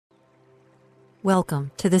Welcome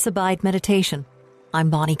to this Abide Meditation. I'm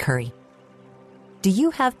Bonnie Curry. Do you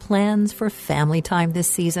have plans for family time this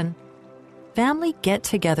season? Family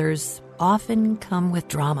get-togethers often come with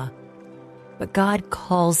drama, but God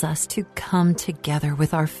calls us to come together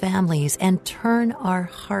with our families and turn our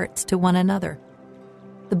hearts to one another.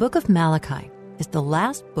 The book of Malachi is the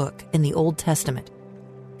last book in the Old Testament.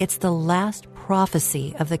 It's the last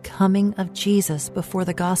prophecy of the coming of Jesus before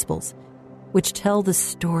the Gospels, which tell the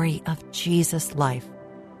story of Jesus' life.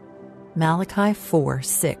 Malachi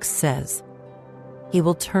 4:6 says, "He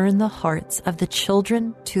will turn the hearts of the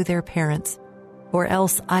children to their parents, or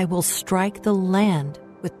else I will strike the land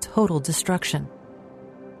with total destruction."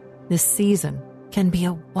 This season can be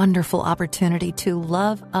a wonderful opportunity to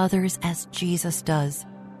love others as Jesus does.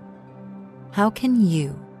 How can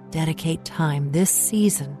you dedicate time this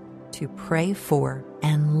season to pray for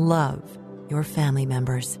and love your family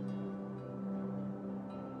members?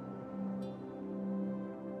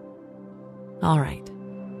 All right,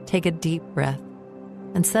 take a deep breath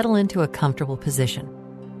and settle into a comfortable position.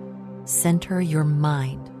 Center your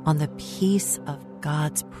mind on the peace of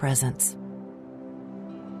God's presence.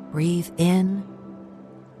 Breathe in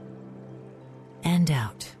and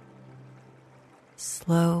out,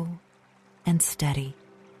 slow and steady.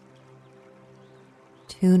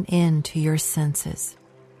 Tune in to your senses.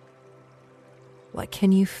 What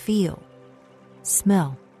can you feel,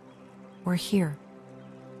 smell, or hear?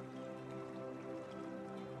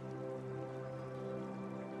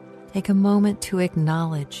 Take a moment to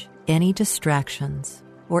acknowledge any distractions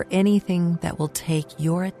or anything that will take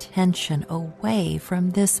your attention away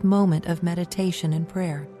from this moment of meditation and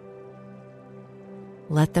prayer.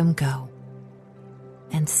 Let them go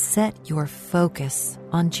and set your focus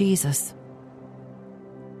on Jesus.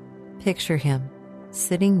 Picture him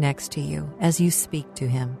sitting next to you as you speak to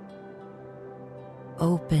him.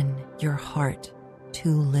 Open your heart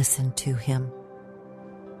to listen to him.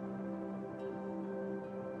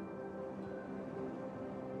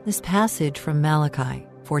 This passage from Malachi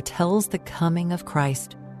foretells the coming of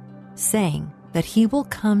Christ, saying that he will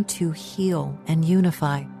come to heal and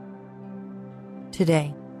unify.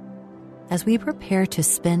 Today, as we prepare to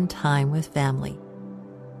spend time with family,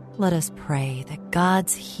 let us pray that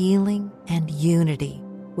God's healing and unity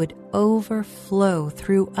would overflow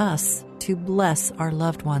through us to bless our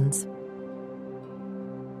loved ones.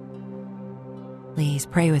 Please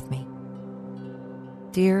pray with me.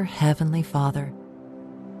 Dear Heavenly Father,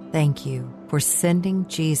 thank you for sending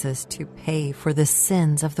Jesus to pay for the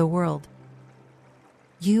sins of the world.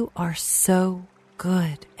 You are so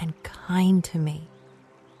good and kind to me.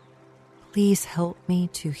 Please help me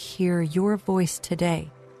to hear your voice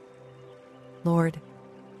today. Lord,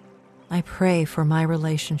 I pray for my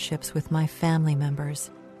relationships with my family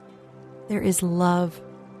members. There is love,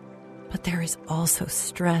 but there is also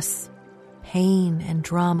stress, pain, and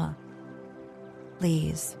drama.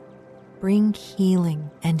 Please, bring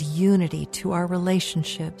healing and unity to our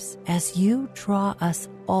relationships as you draw us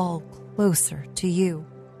all closer to you.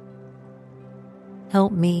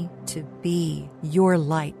 Help me to be your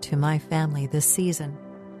light to my family this season.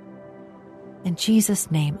 In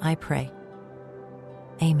Jesus' name I pray.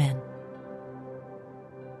 Amen.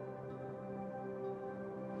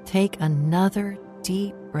 Take another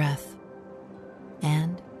deep breath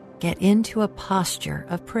and get into a posture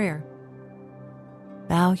of prayer.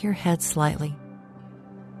 Bow your head slightly,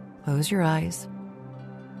 close your eyes,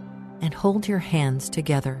 and hold your hands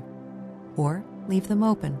together, or leave them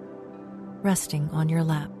open, resting on your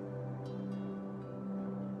lap.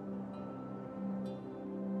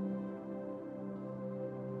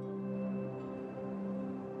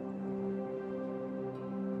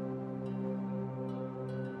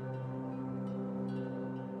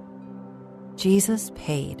 Jesus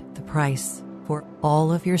paid the price for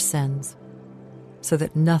all of your sins, so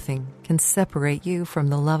that nothing can separate you from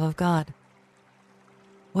the love of God.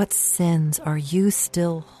 What sins are you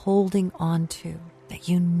still holding on to that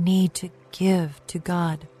you need to give to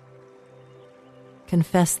God?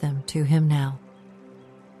 Confess them to him now.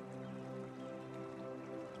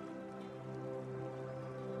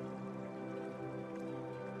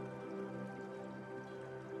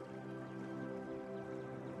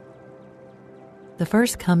 The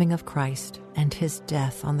first coming of Christ and his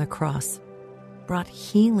death on the cross brought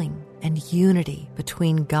healing and unity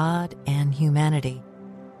between God and humanity.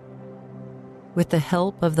 With the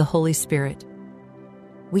help of the Holy Spirit,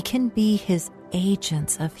 we can be his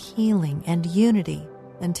agents of healing and unity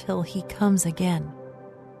until he comes again.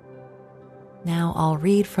 Now I'll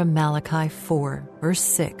read from Malachi 4, verse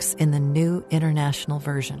 6 in the New International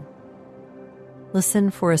Version.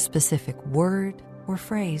 Listen for a specific word or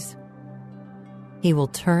phrase. He will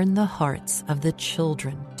turn the hearts of the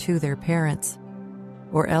children to their parents,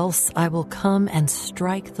 or else I will come and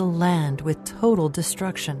strike the land with total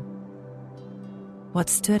destruction. What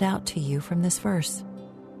stood out to you from this verse?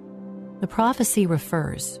 The prophecy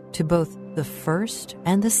refers to both the first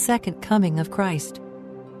and the second coming of Christ.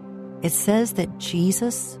 It says that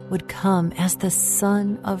Jesus would come as the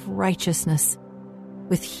Son of Righteousness,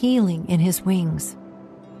 with healing in his wings.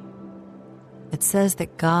 It says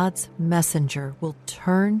that God's messenger will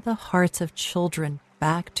turn the hearts of children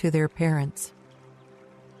back to their parents.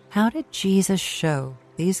 How did Jesus show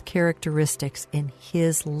these characteristics in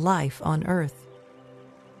his life on earth?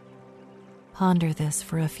 Ponder this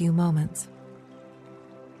for a few moments.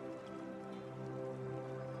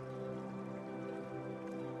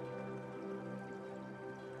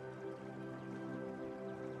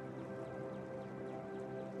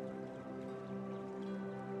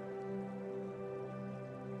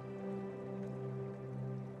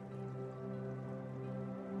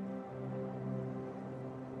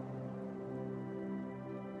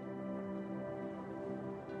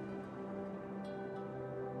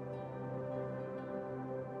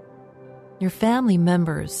 Your family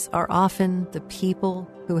members are often the people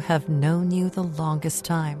who have known you the longest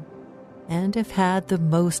time and have had the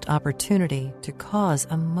most opportunity to cause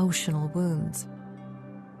emotional wounds.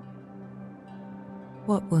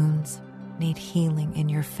 What wounds need healing in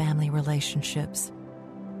your family relationships?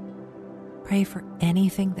 Pray for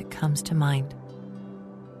anything that comes to mind.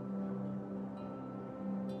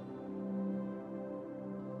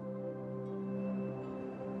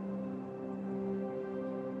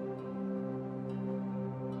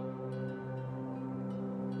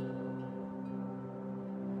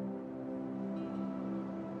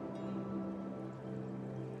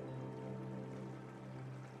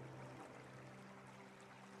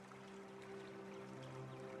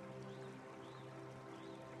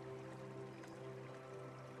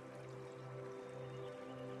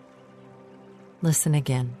 Listen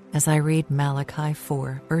again as I read Malachi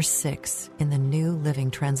 4, verse 6 in the New Living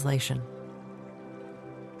Translation.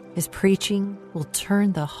 His preaching will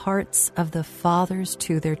turn the hearts of the fathers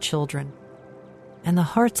to their children, and the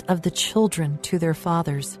hearts of the children to their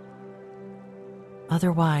fathers.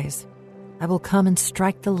 Otherwise, I will come and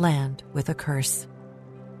strike the land with a curse.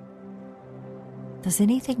 Does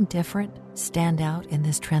anything different stand out in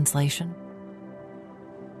this translation?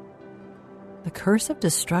 The curse of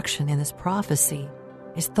destruction in this prophecy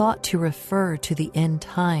is thought to refer to the end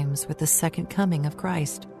times with the second coming of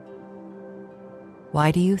Christ.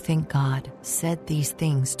 Why do you think God said these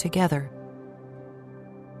things together?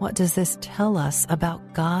 What does this tell us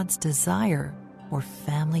about God's desire for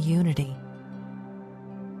family unity?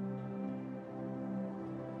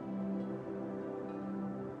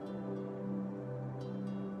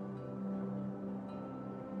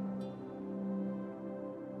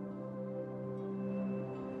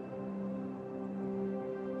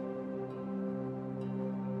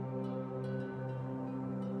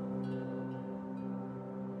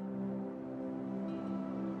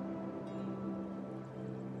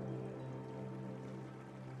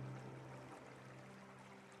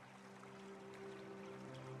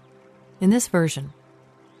 In this version,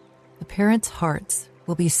 the parents' hearts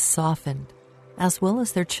will be softened as well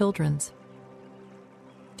as their children's.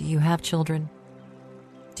 Do you have children?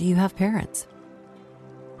 Do you have parents?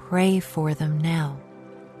 Pray for them now.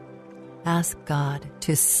 Ask God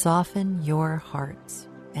to soften your hearts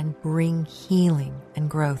and bring healing and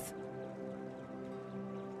growth.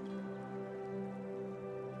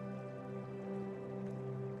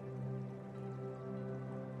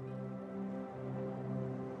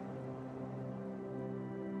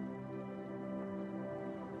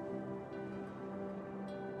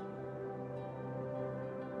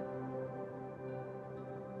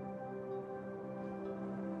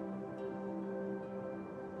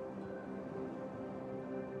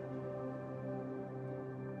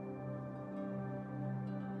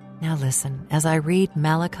 Now listen as I read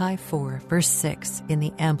Malachi 4, verse 6 in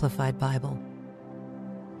the Amplified Bible.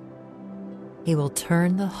 He will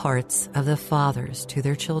turn the hearts of the fathers to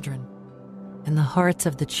their children, and the hearts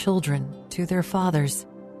of the children to their fathers.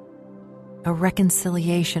 A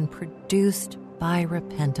reconciliation produced by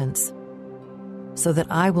repentance, so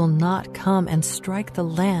that I will not come and strike the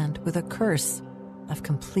land with a curse of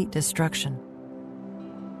complete destruction.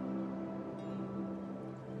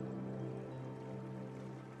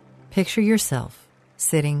 Picture yourself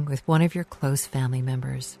sitting with one of your close family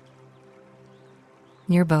members.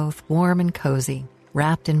 You're both warm and cozy,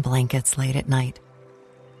 wrapped in blankets late at night.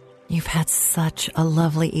 You've had such a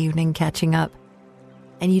lovely evening catching up,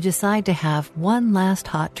 and you decide to have one last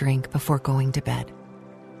hot drink before going to bed.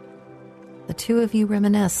 The two of you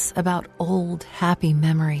reminisce about old, happy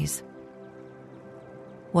memories.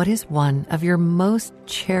 What is one of your most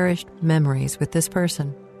cherished memories with this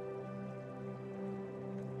person?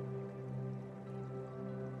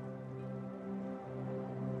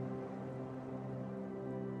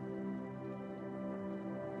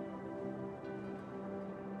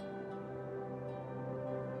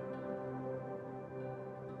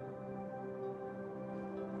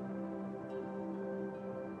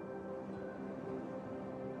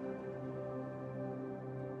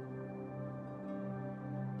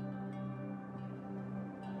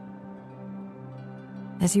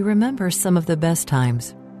 As you remember some of the best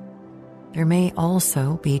times, there may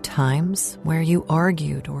also be times where you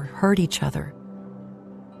argued or hurt each other.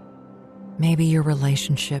 Maybe your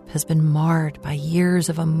relationship has been marred by years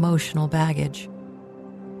of emotional baggage.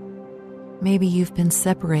 Maybe you've been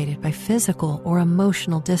separated by physical or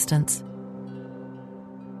emotional distance.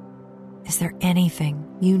 Is there anything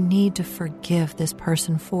you need to forgive this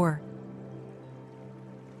person for?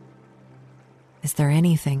 Is there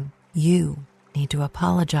anything you need to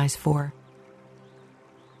apologize for?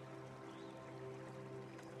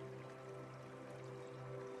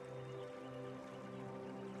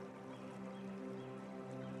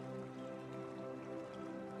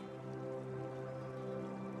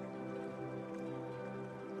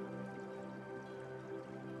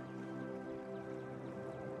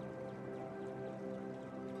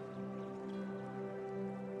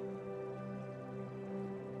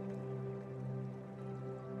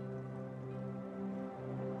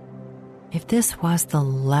 If this was the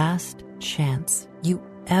last chance you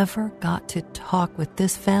ever got to talk with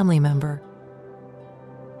this family member,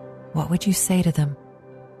 what would you say to them?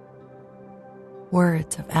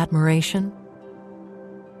 Words of admiration,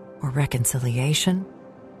 or reconciliation,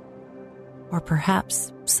 or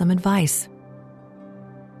perhaps some advice?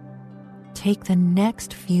 Take the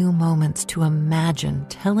next few moments to imagine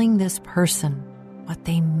telling this person what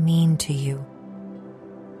they mean to you.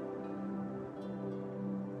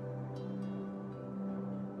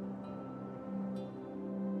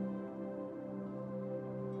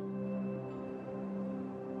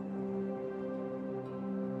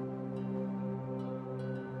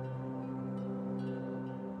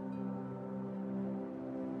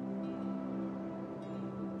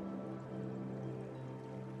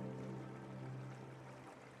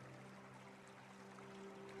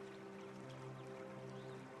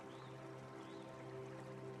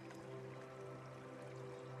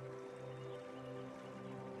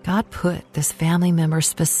 God put this family member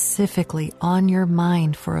specifically on your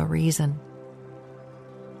mind for a reason.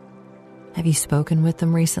 Have you spoken with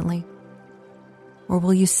them recently? Or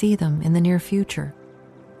will you see them in the near future?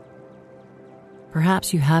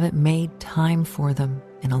 Perhaps you haven't made time for them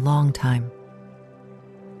in a long time.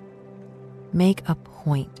 Make a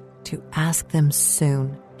point to ask them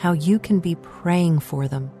soon how you can be praying for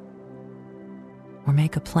them. Or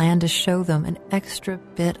make a plan to show them an extra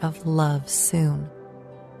bit of love soon.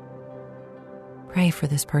 Pray for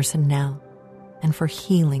this person now and for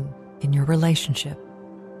healing in your relationship.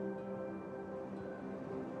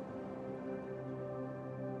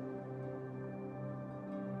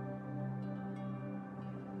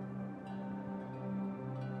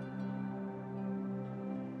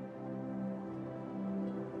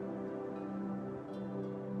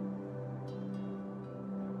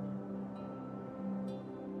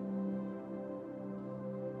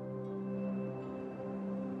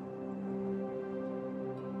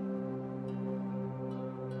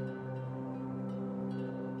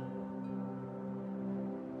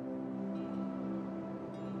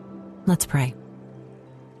 Let's pray.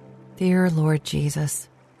 Dear Lord Jesus,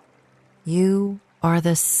 you are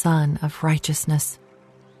the Son of righteousness.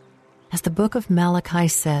 As the book of Malachi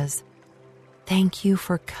says, thank you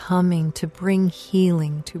for coming to bring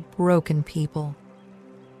healing to broken people.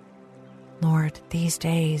 Lord, these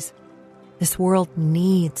days, this world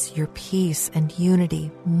needs your peace and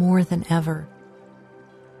unity more than ever.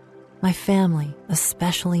 My family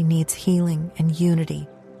especially needs healing and unity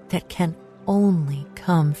that can only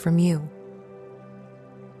come from you.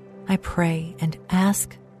 I pray and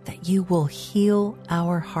ask that you will heal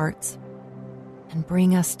our hearts and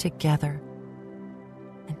bring us together.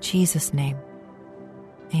 In Jesus' name,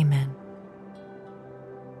 amen.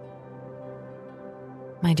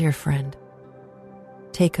 My dear friend,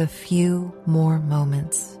 take a few more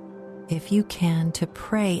moments, if you can, to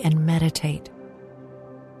pray and meditate.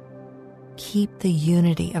 Keep the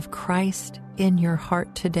unity of Christ in your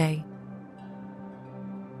heart today.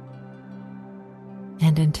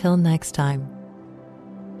 And until next time,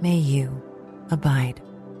 may you abide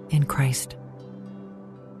in Christ.